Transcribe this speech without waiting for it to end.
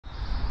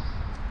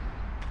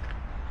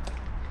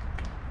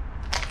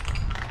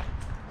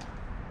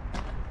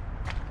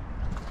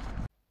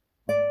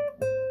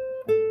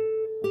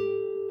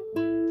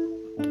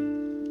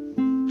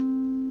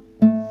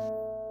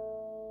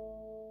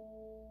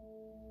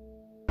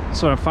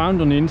Also, I found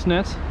on the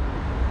internet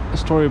a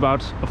story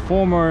about a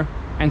former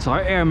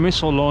anti-air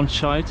missile launch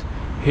site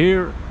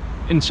here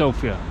in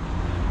Sofia.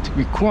 It took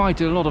me quite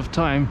a lot of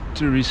time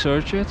to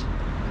research it,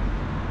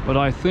 but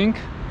I think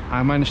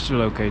I managed to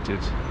locate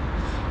it.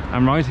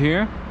 I'm right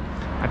here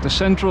at the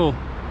central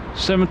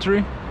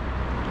cemetery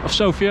of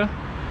Sofia.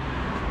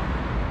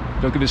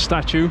 Look at this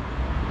statue.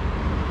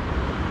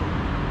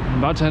 I'm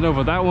about to head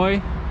over that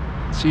way,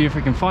 see if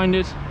I can find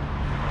it,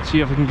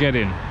 see if I can get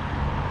in.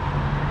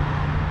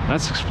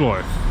 Let's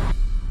explore.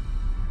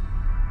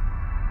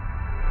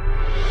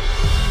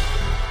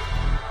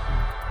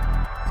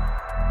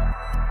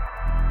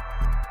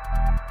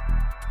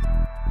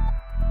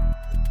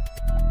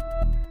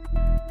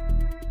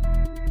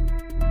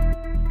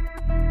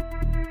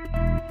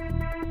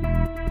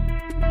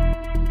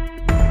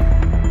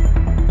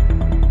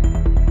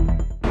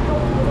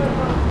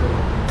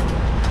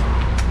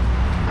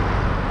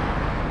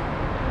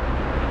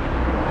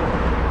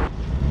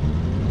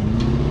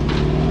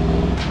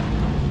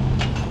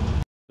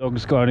 Dog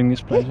is guarding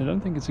this place. I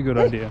don't think it's a good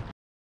idea.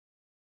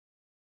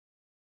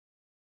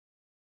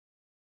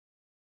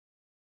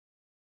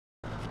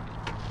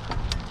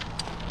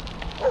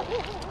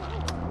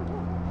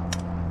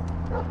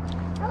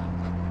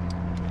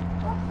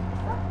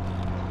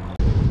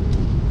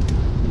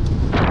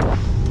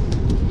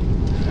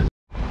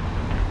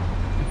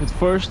 If at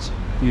first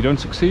you don't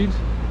succeed,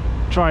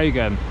 try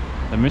again.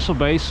 The missile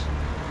base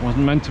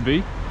wasn't meant to be,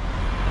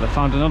 but I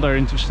found another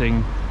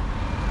interesting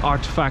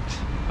artifact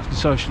of the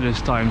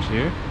socialist times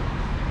here.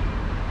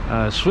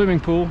 A swimming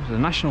pool, the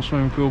national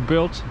swimming pool,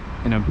 built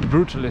in a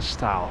brutalist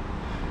style,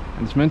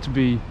 and it's meant to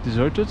be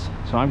deserted,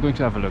 so I'm going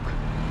to have a look.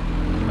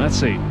 Let's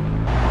see.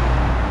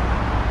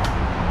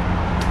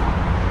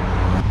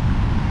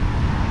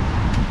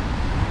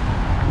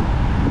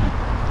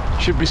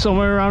 Should be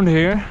somewhere around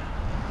here.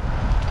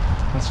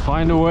 Let's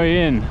find a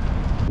way in.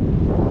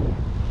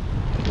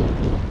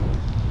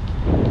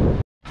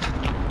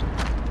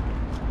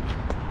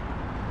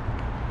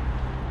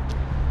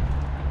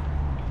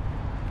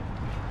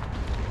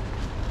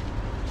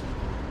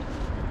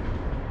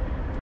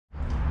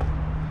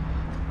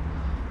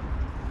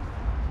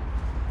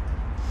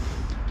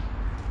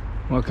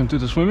 Welcome to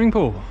the swimming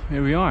pool.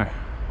 Here we are.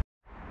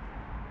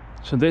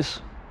 So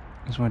this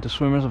is where the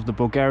swimmers of the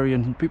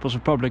Bulgarian People's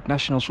Republic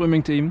national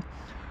swimming team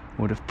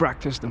would have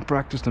practiced and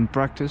practiced and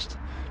practiced.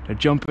 They're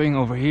jumping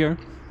over here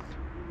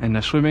and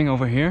they're swimming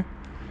over here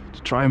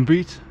to try and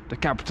beat the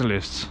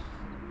capitalists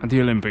at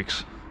the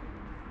Olympics.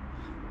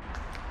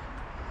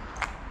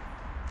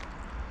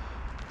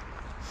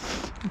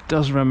 It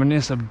does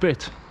reminisce a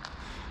bit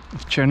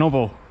of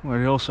Chernobyl, where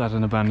they also had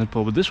an abandoned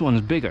pool, but this one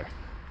is bigger,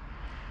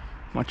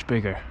 much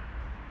bigger.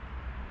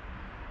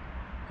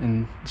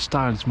 And the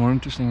style is more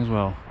interesting as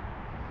well.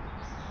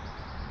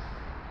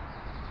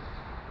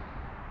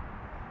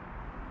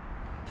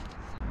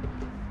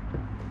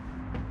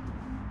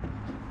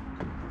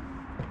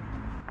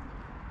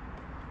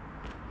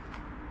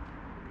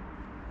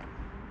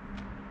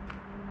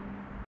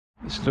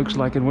 This looks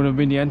like it would have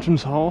been the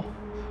entrance hall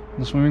of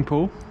the swimming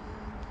pool.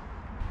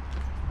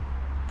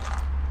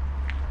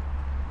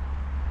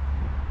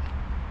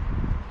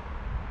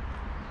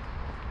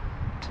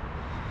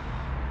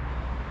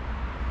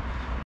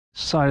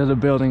 Side of the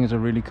building is a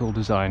really cool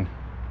design.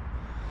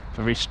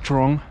 Very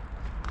strong,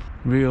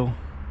 real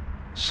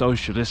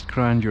socialist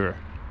grandeur.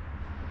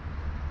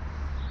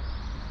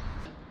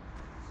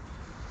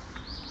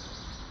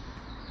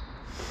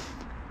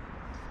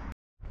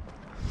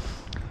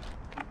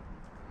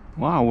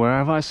 Wow, where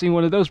have I seen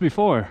one of those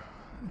before?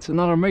 It's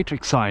another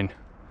matrix sign.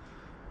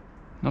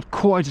 Not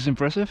quite as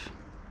impressive.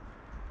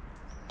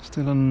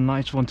 Still a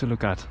nice one to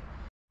look at.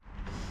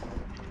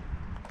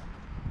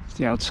 It's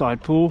the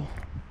outside pool.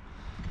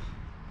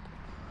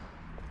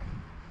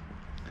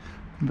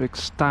 Big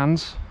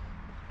stands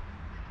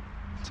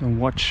to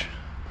watch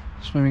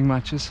swimming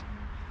matches,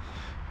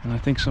 and I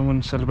think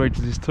someone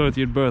celebrated his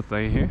 30th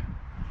birthday here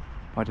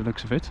by the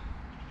looks of it.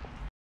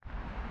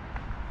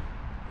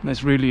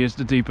 This really is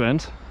the deep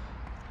end.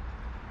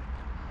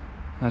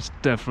 Let's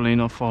definitely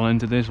not fall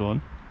into this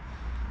one.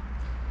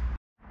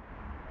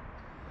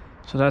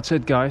 So that's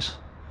it, guys.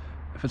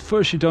 If at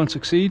first you don't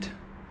succeed,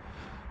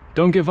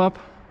 don't give up,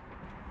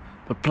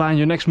 but plan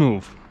your next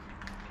move.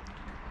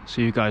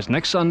 See you guys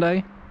next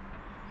Sunday.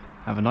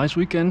 Have a nice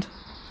weekend,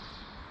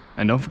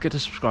 and don't forget to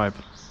subscribe.